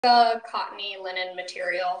a cottony linen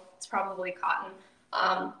material. It's probably cotton.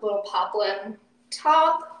 Little poplin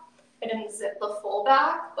top. I didn't zip the full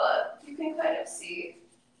back, but you can kind of see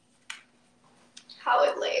how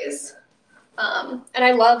it lays. And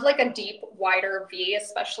I love like a deep, wider V,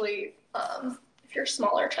 especially if you're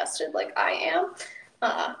smaller chested like I am.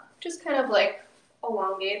 Just kind of like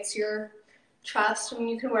elongates your chest. I mean,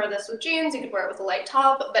 you can wear this with jeans, you could wear it with a light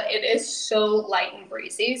top, but it is so light and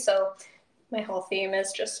breezy. So my whole theme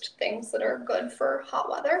is just things that are good for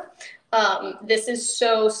hot weather. This is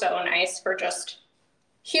so, so nice for just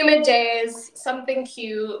humid days, something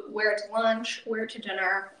cute, wear it to lunch, wear it to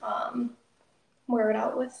dinner, wear it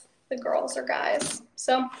out with the girls or guys.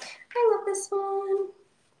 So I love this one.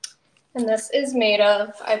 And this is made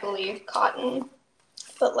of, I believe, cotton.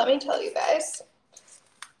 But let me tell you guys,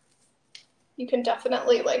 you can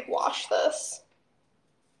definitely like wash this.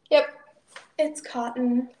 Yep, it's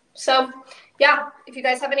cotton. So yeah, if you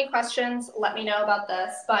guys have any questions, let me know about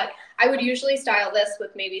this. But I would usually style this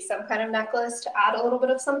with maybe some kind of necklace to add a little bit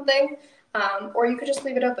of something. Or you could just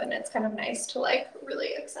leave it open. It's kind of nice to like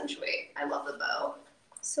really accentuate. I love the bow.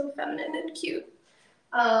 So feminine and cute.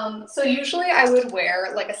 So usually I would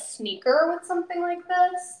wear like a sneaker with something like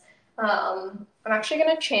this. I'm actually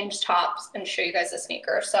going to change tops and show you guys a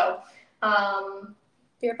sneaker. So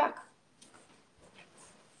be right back.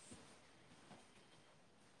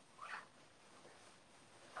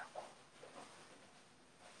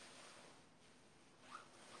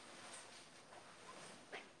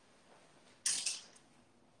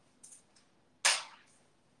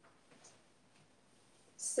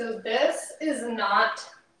 So this is not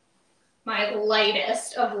my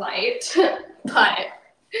lightest of light, but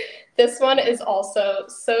this one is also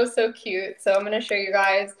so, so cute. So I'm going to show you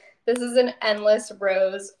guys. This is an endless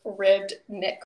rose ribbed knit